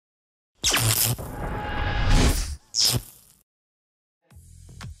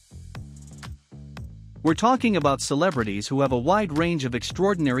We're talking about celebrities who have a wide range of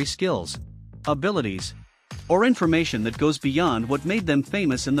extraordinary skills, abilities, or information that goes beyond what made them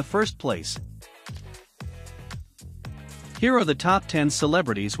famous in the first place. Here are the top 10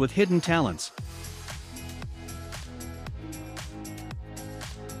 celebrities with hidden talents.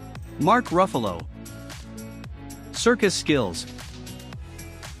 Mark Ruffalo. Circus skills.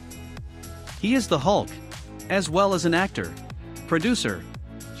 He is the Hulk, as well as an actor, producer,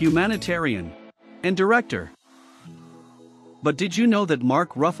 humanitarian, and director. But did you know that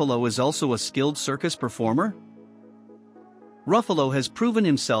Mark Ruffalo is also a skilled circus performer? Ruffalo has proven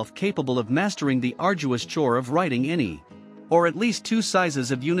himself capable of mastering the arduous chore of riding any, or at least 2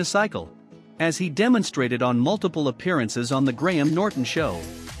 sizes of unicycle, as he demonstrated on multiple appearances on The Graham Norton Show,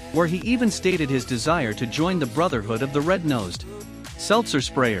 where he even stated his desire to join the Brotherhood of the Red-Nosed Seltzer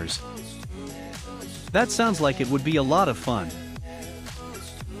Sprayers. That sounds like it would be a lot of fun.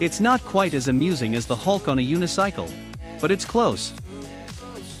 It's not quite as amusing as the Hulk on a unicycle, but it's close.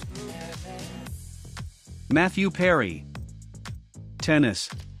 Matthew Perry. Tennis.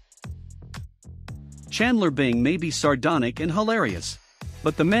 Chandler Bing may be sardonic and hilarious,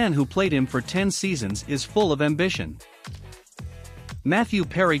 but the man who played him for 10 seasons is full of ambition. Matthew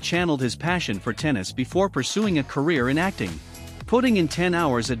Perry channeled his passion for tennis before pursuing a career in acting, putting in 10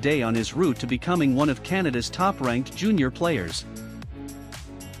 hours a day on his route to becoming one of Canada's top-ranked junior players.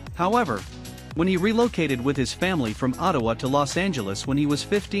 However, when he relocated with his family from Ottawa to Los Angeles when he was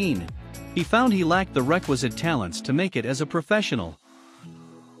 15, he found he lacked the requisite talents to make it as a professional.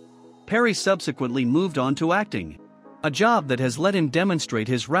 Perry subsequently moved on to acting, a job that has let him demonstrate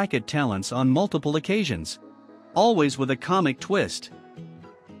his racket talents on multiple occasions, always with a comic twist.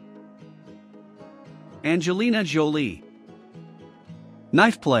 Angelina Jolie.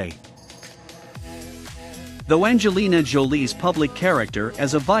 Knife play. Though Angelina Jolie's public character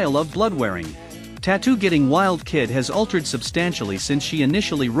as a vial of blood-wearing, tattoo-getting wild kid has altered substantially since she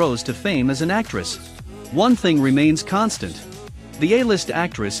initially rose to fame as an actress, one thing remains constant. The A-list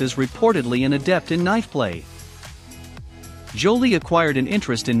actress is reportedly an adept in knife play. Jolie acquired an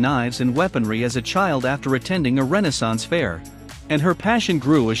interest in knives and weaponry as a child after attending a Renaissance fair, and her passion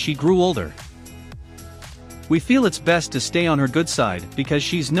grew as she grew older. We feel it's best to stay on her good side because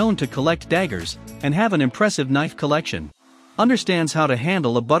she's known to collect daggers and have an impressive knife collection, understands how to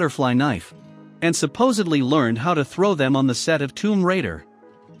handle a butterfly knife, and supposedly learned how to throw them on the set of Tomb Raider.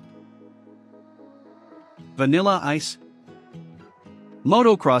 Vanilla Ice.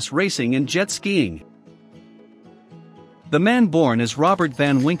 Motocross racing and jet skiing. The man born as Robert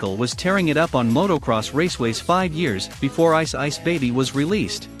Van Winkle was tearing it up on motocross raceways 5 years before Ice Ice Baby was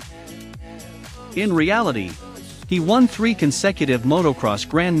released. In reality, he won 3 consecutive motocross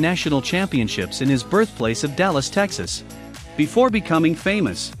Grand National Championships in his birthplace of Dallas, Texas, before becoming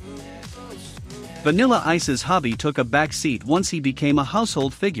famous. Vanilla Ice's hobby took a back seat once he became a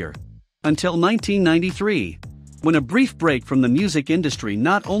household figure, until 1993, when a brief break from the music industry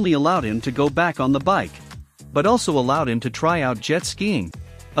not only allowed him to go back on the bike, but also allowed him to try out jet skiing,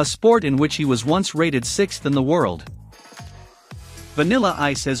 a sport in which he was once rated 6th in the world. Vanilla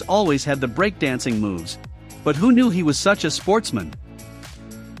Ice has always had the breakdancing moves, but who knew he was such a sportsman?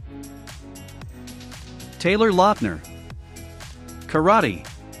 Taylor Lautner. Karate.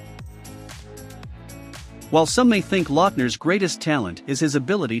 While some may think Lautner's greatest talent is his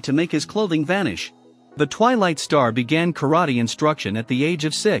ability to make his clothing vanish, the Twilight Star began karate instruction at the age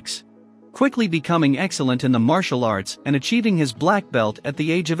of 6, quickly becoming excellent in the martial arts and achieving his black belt at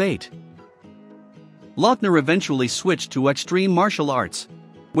the age of 8. Lautner eventually switched to extreme martial arts,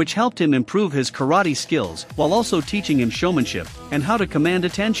 which helped him improve his karate skills while also teaching him showmanship and how to command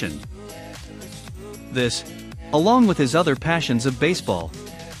attention. This, along with his other passions of baseball,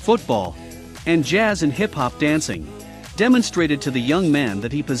 football, and jazz and hip-hop dancing, demonstrated to the young man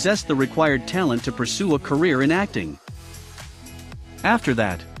that he possessed the required talent to pursue a career in acting. After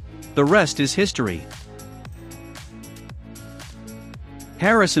that, the rest is history.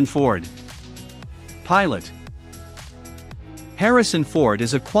 Harrison Ford. Pilot. Harrison Ford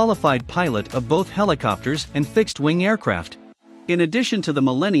is a qualified pilot of both helicopters and fixed-wing aircraft, in addition to the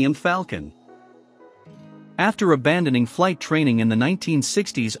Millennium Falcon. After abandoning flight training in the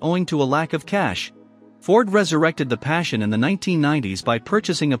 1960s owing to a lack of cash, Ford resurrected the passion in the 1990s by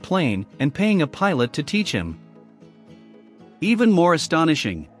purchasing a plane and paying a pilot to teach him. Even more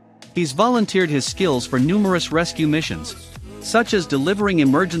astonishing, he's volunteered his skills for numerous rescue missions, such as delivering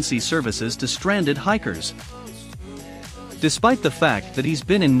emergency services to stranded hikers. Despite the fact that he's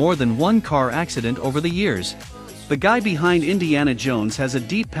been in more than one car accident over the years, The guy behind Indiana Jones has a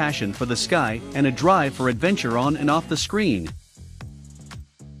deep passion for the sky and a drive for adventure on and off the screen.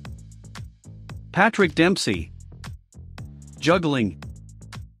 Patrick Dempsey. Juggling.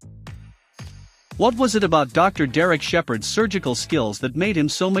 What was it about Dr. Derek Shepherd's surgical skills that made him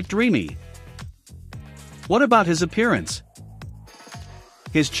so McDreamy? What about his appearance?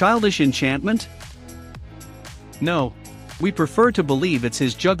 His childish enchantment? No, we prefer to believe it's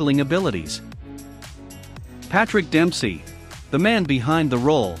his juggling abilities. Patrick Dempsey, the man behind the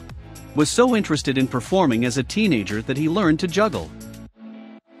role, was so interested in performing as a teenager that he learned to juggle.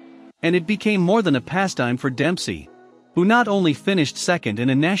 And it became more than a pastime for Dempsey, who not only finished second in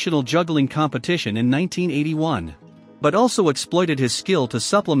a national juggling competition in 1981, but also exploited his skill to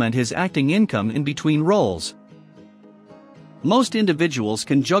supplement his acting income in between roles. Most individuals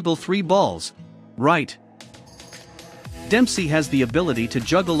can juggle 3 balls, right? Dempsey has the ability to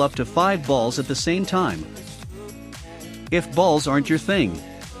juggle up to 5 balls at the same time. If balls aren't your thing,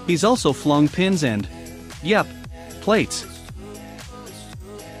 he's also flung pins and, yep, plates.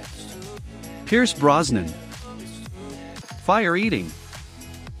 Pierce Brosnan. Fire eating.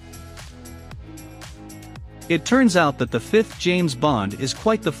 It turns out that the 5th James Bond is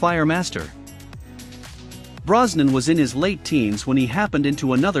quite the fire master. Brosnan was in his late teens when he happened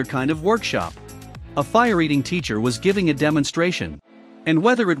into another kind of workshop. A fire-eating teacher was giving a demonstration, and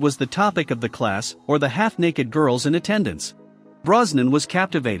whether it was the topic of the class or the half-naked girls in attendance, Brosnan was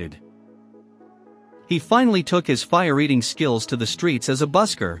captivated. He finally took his fire-eating skills to the streets as a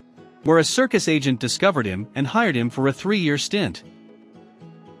busker, where a circus agent discovered him and hired him for a 3-year stint.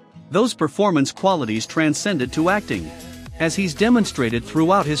 Those performance qualities transcended to acting, as he's demonstrated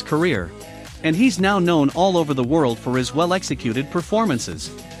throughout his career, and he's now known all over the world for his well-executed performances.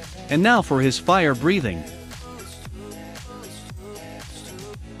 And now for his fire breathing.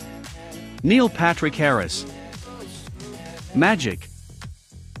 Neil Patrick Harris. Magic.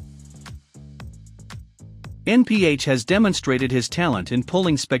 NPH has demonstrated his talent in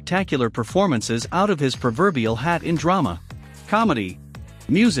pulling spectacular performances out of his proverbial hat in drama, comedy,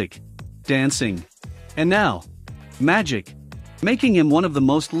 music, dancing, and now, magic, making him one of the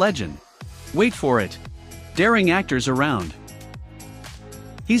most wait for it, daring actors around.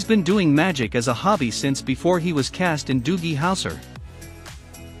 He's been doing magic as a hobby since before he was cast in Doogie Howser.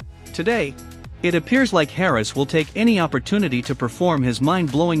 Today, it appears like Harris will take any opportunity to perform his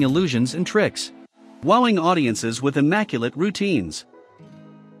mind-blowing illusions and tricks, wowing audiences with immaculate routines.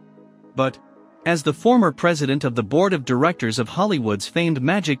 But, as the former president of the board of directors of Hollywood's famed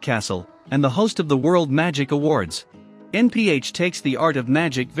Magic Castle and the host of the World Magic Awards, NPH takes the art of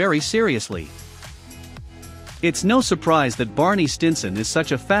magic very seriously. It's no surprise that Barney Stinson is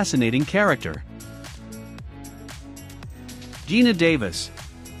such a fascinating character. Geena Davis.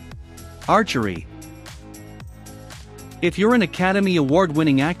 Archery. If you're an Academy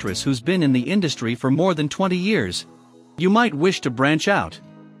Award-winning actress who's been in the industry for more than 20 years, you might wish to branch out.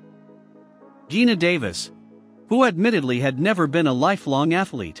 Geena Davis, who admittedly had never been a lifelong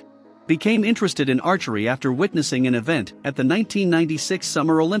athlete, became interested in archery after witnessing an event at the 1996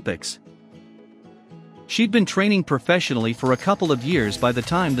 Summer Olympics. She'd been training professionally for a couple of years by the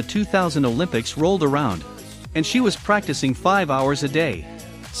time the 2000 Olympics rolled around, and she was practicing 5 hours a day,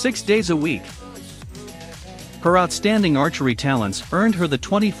 6 days a week. Her outstanding archery talents earned her the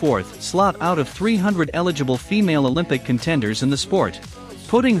 24th slot out of 300 eligible female Olympic contenders in the sport,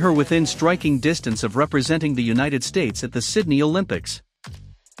 putting her within striking distance of representing the United States at the Sydney Olympics.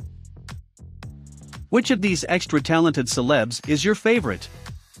 Which of these extra-talented celebs is your favorite?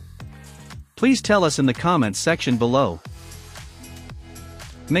 Please tell us in the comments section below.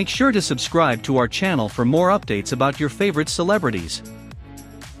 Make sure to subscribe to our channel for more updates about your favorite celebrities.